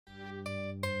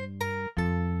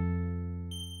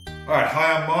Alright,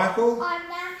 hi, I'm Michael. I'm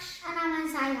Nash. And I'm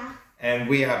Isaiah. And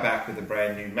we are back with a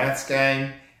brand new maths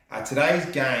game. Today's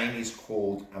game is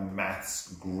called a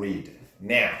maths grid.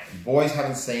 Now, the boys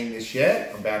haven't seen this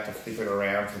yet. I'm about to flip it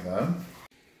around for them.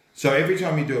 So every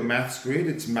time you do a maths grid,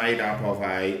 it's made up of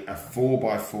a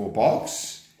 4x4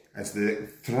 box. As the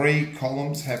 3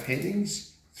 columns have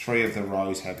headings, 3 of the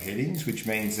rows have headings, which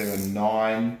means there are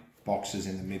 9 boxes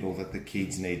in the middle that the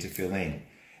kids need to fill in.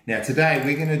 Now today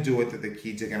we're going to do it that the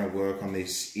kids are going to work on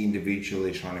this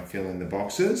individually, trying to fill in the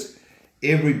boxes.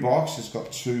 Every box has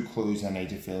got 2 clues they need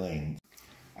to fill in.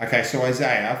 Okay, so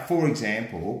Isaiah, for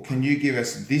example, can you give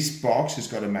us, this box has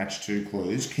got to match 2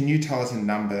 clues. Can you tell us a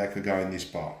number that could go in this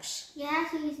box? Yeah,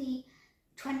 it's easy.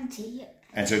 20.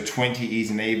 And so 20 is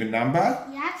an even number?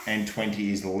 Yes. And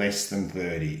 20 is less than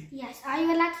 30? Yes. Are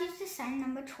you allowed to use the same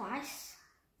number twice?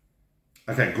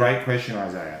 Okay, great question,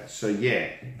 Isaiah. So yeah,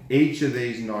 each of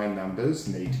these 9 numbers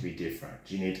need to be different.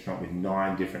 You need to come up with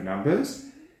 9 different numbers.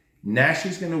 Nash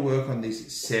is going to work on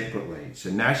this separately. So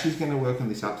Nash is going to work on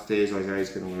this upstairs, Isaiah is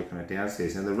going to work on it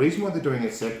downstairs. And the reason why they're doing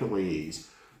it separately is,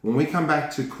 when we come back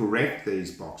to correct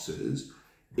these boxes,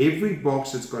 every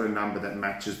box that's got a number that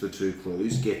matches the 2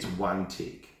 clues gets 1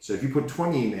 tick. So if you put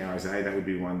 20 in there, Isaiah, that would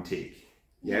be 1 tick.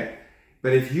 Yeah?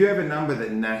 But if you have a number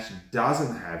that Nash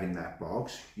doesn't have in that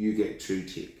box, you get 2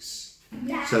 ticks.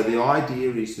 Yeah. So the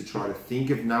idea is to try to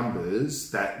think of numbers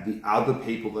that the other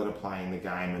people that are playing the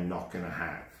game are not going to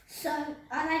have. So,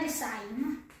 are they the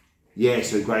same? Yeah,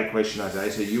 so great question,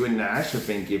 Isaiah. So you and Nash have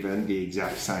been given the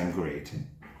exact same grid.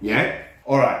 Yeah?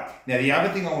 All right. Now, the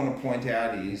other thing I want to point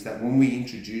out is that when we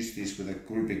introduce this with a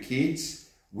group of kids,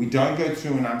 we don't go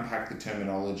through and unpack the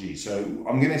terminology. So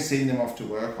I'm going to send them off to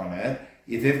work on it.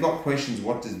 If they've got questions,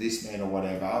 what does this mean or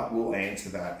whatever, we'll answer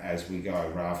that as we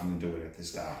go rather than do it at the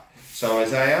start. So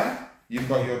Isaiah, you've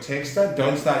got your texter.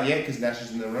 Don't start yet because Nash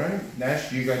is in the room.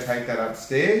 Nash, you go take that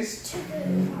upstairs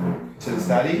to the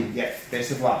study. Yeah,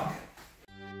 best of luck.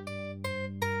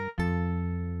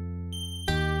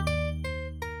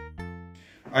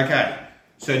 Okay,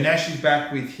 so Nash is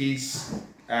back with his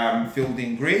filled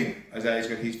in grid. Isaiah's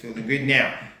got his filled in grid.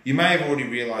 Now, you may have already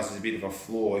realised there's a bit of a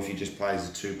flaw if he just plays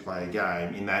a 2-player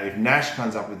game, in that if Nash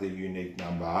comes up with a unique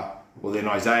number, well then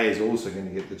Isaiah is also going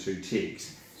to get the 2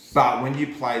 ticks. But when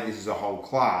you play this as a whole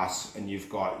class and you've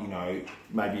got,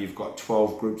 maybe you've got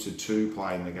 12 groups of 2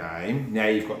 playing the game, now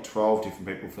you've got 12 different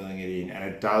people filling it in, and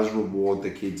it does reward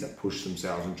the kids that push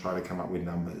themselves and try to come up with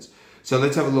numbers. So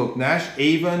let's have a look. Nash,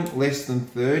 even, less than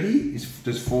 30,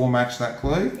 does 4 match that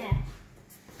clue? Yeah.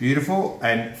 Beautiful.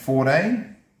 And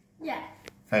 14? Yeah.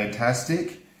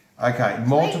 Fantastic. Okay,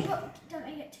 multiple. Wait, don't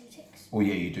I get 2 ticks? Oh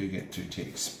yeah, you do get 2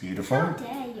 ticks. Beautiful. How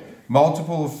dare you?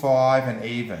 Multiple of 5 and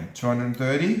even.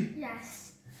 230?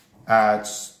 Yes.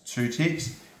 It's 2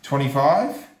 ticks.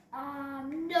 25?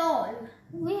 No.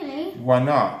 Really? Why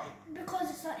not? Because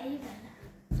it's not even.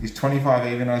 Is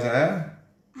 25 even, Isaiah?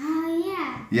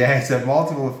 Yeah. Yeah, so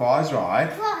multiple of 5's right.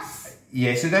 Plus.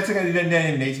 Yeah, so that's okay. You don't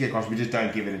even need to get across. We just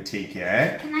don't give it a tick,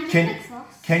 yeah? Can I get it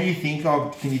plus? Can you think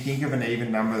of an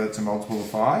even number that's a multiple of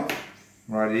 5?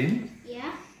 Write it in.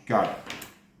 Yeah. Go.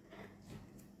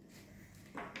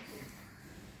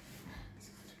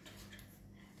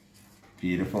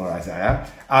 Beautiful, Isaiah.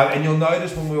 And you'll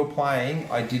notice when we were playing,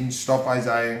 I didn't stop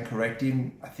Isaiah and correct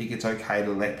him. I think it's okay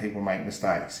to let people make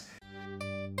mistakes.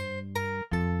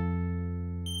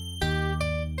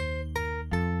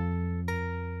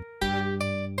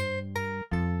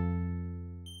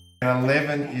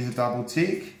 11 is a double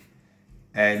tick,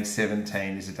 and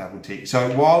 17 is a double tick.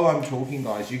 So while I'm talking,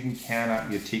 guys, you can count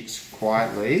up your ticks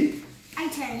quietly.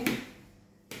 18.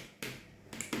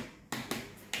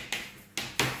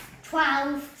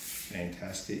 12.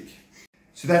 Fantastic.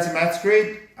 So that's a maths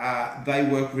grid. They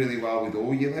work really well with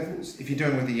all year levels. If you're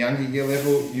doing with a younger year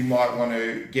level, you might want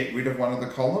to get rid of one of the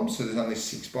columns, so there's only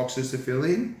 6 boxes to fill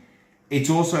in. It's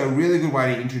also a really good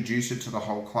way to introduce it to the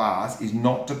whole class, is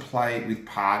not to play it with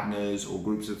partners or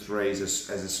groups of 3s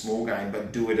as a small game,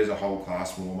 but do it as a whole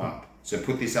class warm-up. So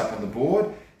put this up on the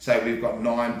board. Say we've got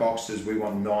 9 boxes, we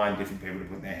want 9 different people to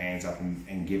put their hands up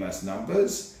and give us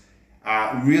numbers.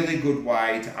 Really good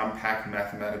way to unpack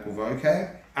mathematical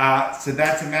vocab. So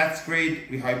that's a maths grid.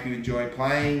 We hope you enjoy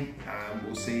playing.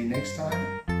 We'll see you next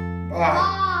time. Bye.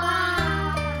 Bye.